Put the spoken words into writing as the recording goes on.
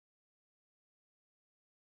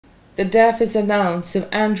The death is announced of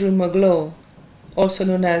Andrew Magloire, also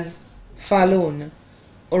known as Falloon,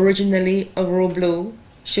 originally of Robleau,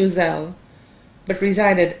 Choiseul, but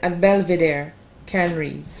resided at Belvedere,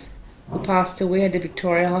 Canaries, who passed away at the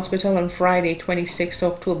Victoria Hospital on Friday, 26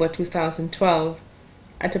 October 2012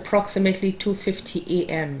 at approximately 2:50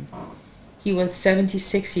 a.m. He was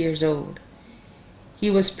 76 years old. He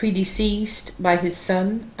was predeceased by his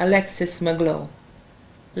son, Alexis Magloire,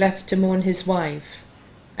 left to mourn his wife,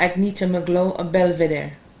 Agneta Magloire of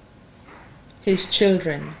Belvedere. His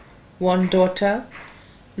children: one daughter,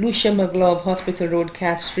 Lucia Magloire of Hospital Road,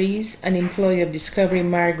 Castries, an employee of Discovery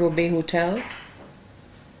Margot Bay Hotel.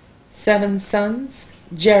 7 sons: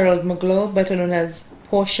 Gerald Magloire, better known as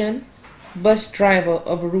Portion, bus driver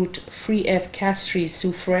of route Free F Castries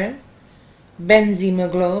Soufrière. Benzie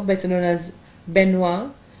Magloire, better known as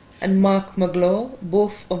Benoit, and Mark Magloire,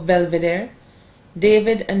 both of Belvedere.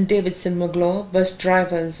 David and Davidson Magloire, bus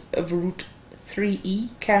drivers of route 3E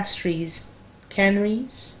Castries,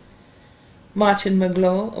 Canaries. Martin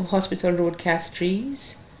Magloire of Hospital Road,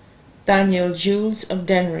 Castries. Daniel Jules of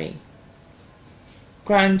Dennery.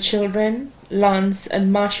 Grandchildren: Lance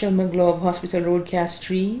and Marshall Magloire of Hospital Road,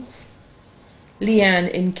 Castries. Leanne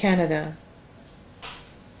in Canada.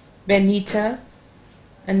 Benita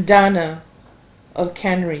and Dana of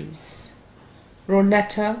Canaries.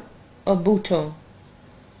 Ronetta of Bhouton.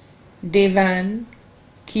 Devan,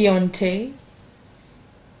 Keontae,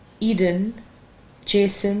 Eden,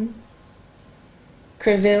 Jason,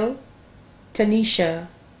 Creville, Tanisha,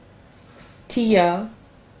 Tia,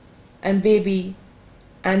 and baby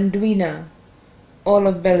Anduina, all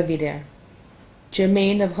of Belvedere.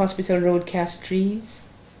 Jermaine of Hospital Road, Castries.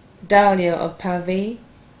 Dahlia of Pavey,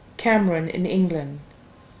 Cameron in England.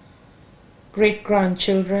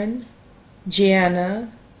 Great-grandchildren: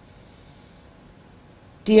 Gianna,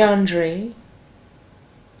 DeAndre,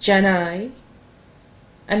 Janai,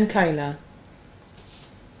 and Kyla.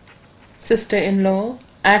 Sister-in-law: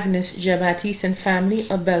 Agnes Jabatis and family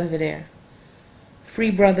of Belvedere.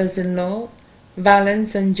 3 brothers-in-law: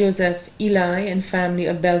 Valence and Joseph Eli and family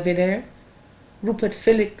of Belvedere. Rupert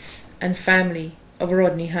Felix and family of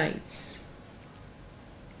Rodney Heights.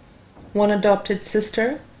 1 adopted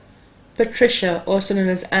sister: Patricia, also known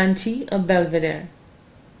as Auntie of Belvedere.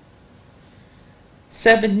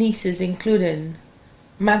 7 nieces, including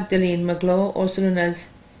Magdalene Magloire, also known as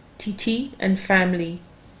Titi and family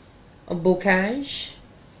of Bocage.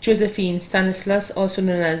 Josephine Stanislas, also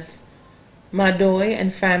known as Madoy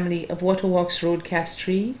and family of Waterworks Road,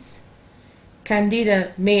 Castries.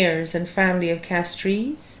 Candida Mayers and family of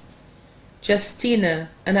Castries. Justina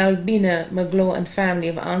and Albina Magloire and family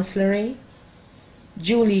of Ancillary.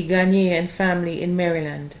 Julie Gagné and family in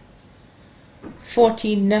Maryland.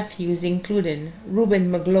 14 nephews, including Ruben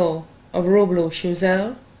Magloire of Robleau,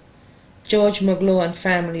 Choiseul. George Magloire and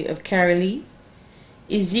family of Carolee.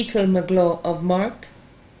 Ezekiel Magloire of Mark.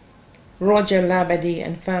 Roger Labadie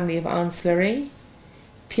and family of Ancillary.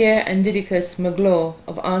 Pierre and Didicus Magloire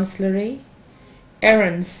of Ancillary.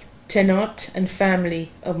 Ernst Tenot and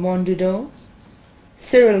family of Mondudo.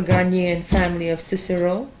 Cyril Gagné and family of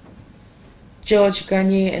Cicero. George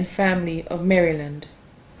Gagné and family of Maryland.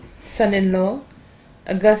 Son-in-law: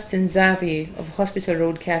 Augustin Xavier of Hospital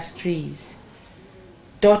Road, Castries.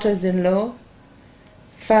 Daughters-in-law: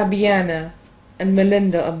 Fabiana and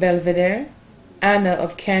Melinda of Belvedere. Anna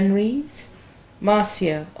of Canaries.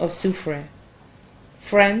 Marcia of Soufrière.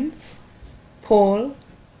 Friends: Paul,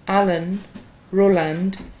 Alan,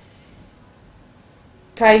 Roland,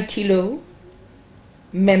 Taitilo,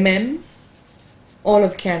 Memem, all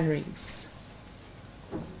of Canaries.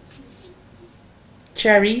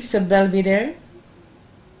 Charisse of Belvedere.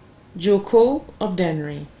 Joko of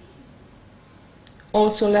Dennery.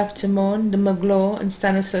 Also left to mourn: the Magloire and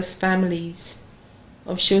Stanislas families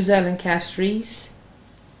of Choiseul and Castries.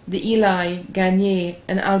 The Eli, Gagné,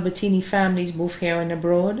 and Albertini families, both here and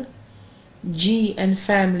abroad. G and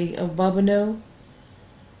family of Bobonneau.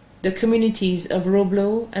 The communities of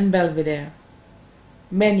Robleau and Belvedere.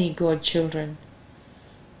 Many godchildren.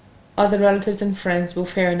 Other relatives and friends,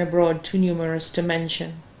 both here and abroad, too numerous to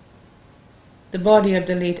mention. The body of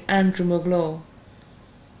the late Andrew Magloire,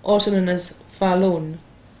 also known as Falloon,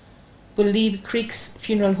 will leave Creeks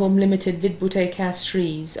Funeral Home Limited, Vidbouteille,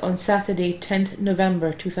 Castries on Saturday, 10th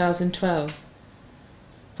November 2012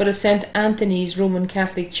 for the St. Anthony's Roman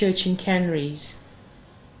Catholic Church in Canaries,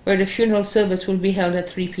 where the funeral service will be held at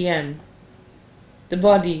 3 p.m. The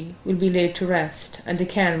body will be laid to rest at the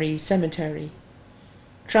Canaries Cemetery.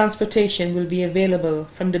 Transportation will be available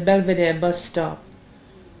from the Belvedere bus stop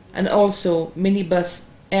and also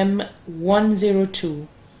minibus M102,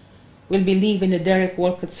 will be leaving the Derek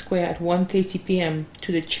Walcott Square at 1:30 p.m.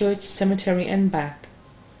 to the church, cemetery and back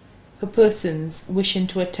for persons wishing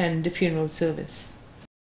to attend the funeral service.